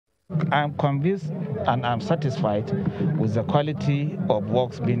I'm convinced and I'm satisfied with the quality of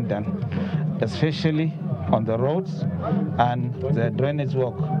works being done, especially on the roads and the drainage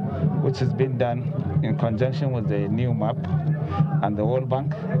work, which has been done in conjunction with the new map and the World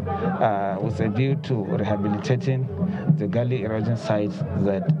Bank, with a view to rehabilitating the gully erosion sites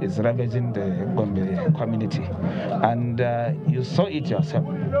that is ravaging the Gombe community. And you saw it yourself.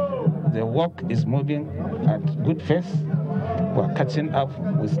 The work is moving at good pace. We're catching up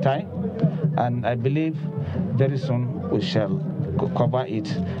with time, and I believe very soon we shall cover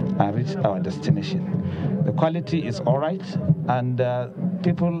it and reach our destination. The quality is all right, and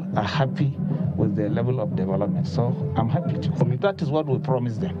people are happy with the level of development. So I'm happy to. That is what we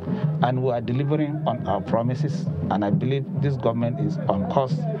promised them, and we are delivering on our promises. And I believe this government is on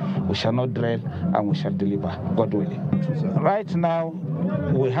course. We shall not derail, and we shall deliver, God willing. Right now,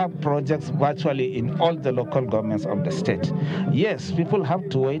 we have projects virtually in all the local governments of the state. Yes, people have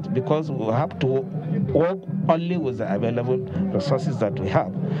to wait because we have to work only with the available resources that we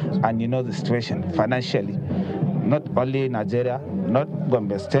have. And you know the situation financially. Not only Nigeria, not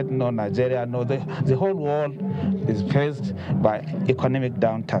Gombe State, no Nigeria, no, the whole world is faced by economic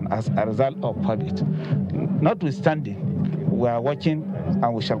downturn as a result of COVID. Notwithstanding, we are working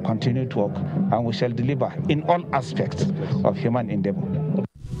and we shall continue to work and we shall deliver in all aspects of human endeavor.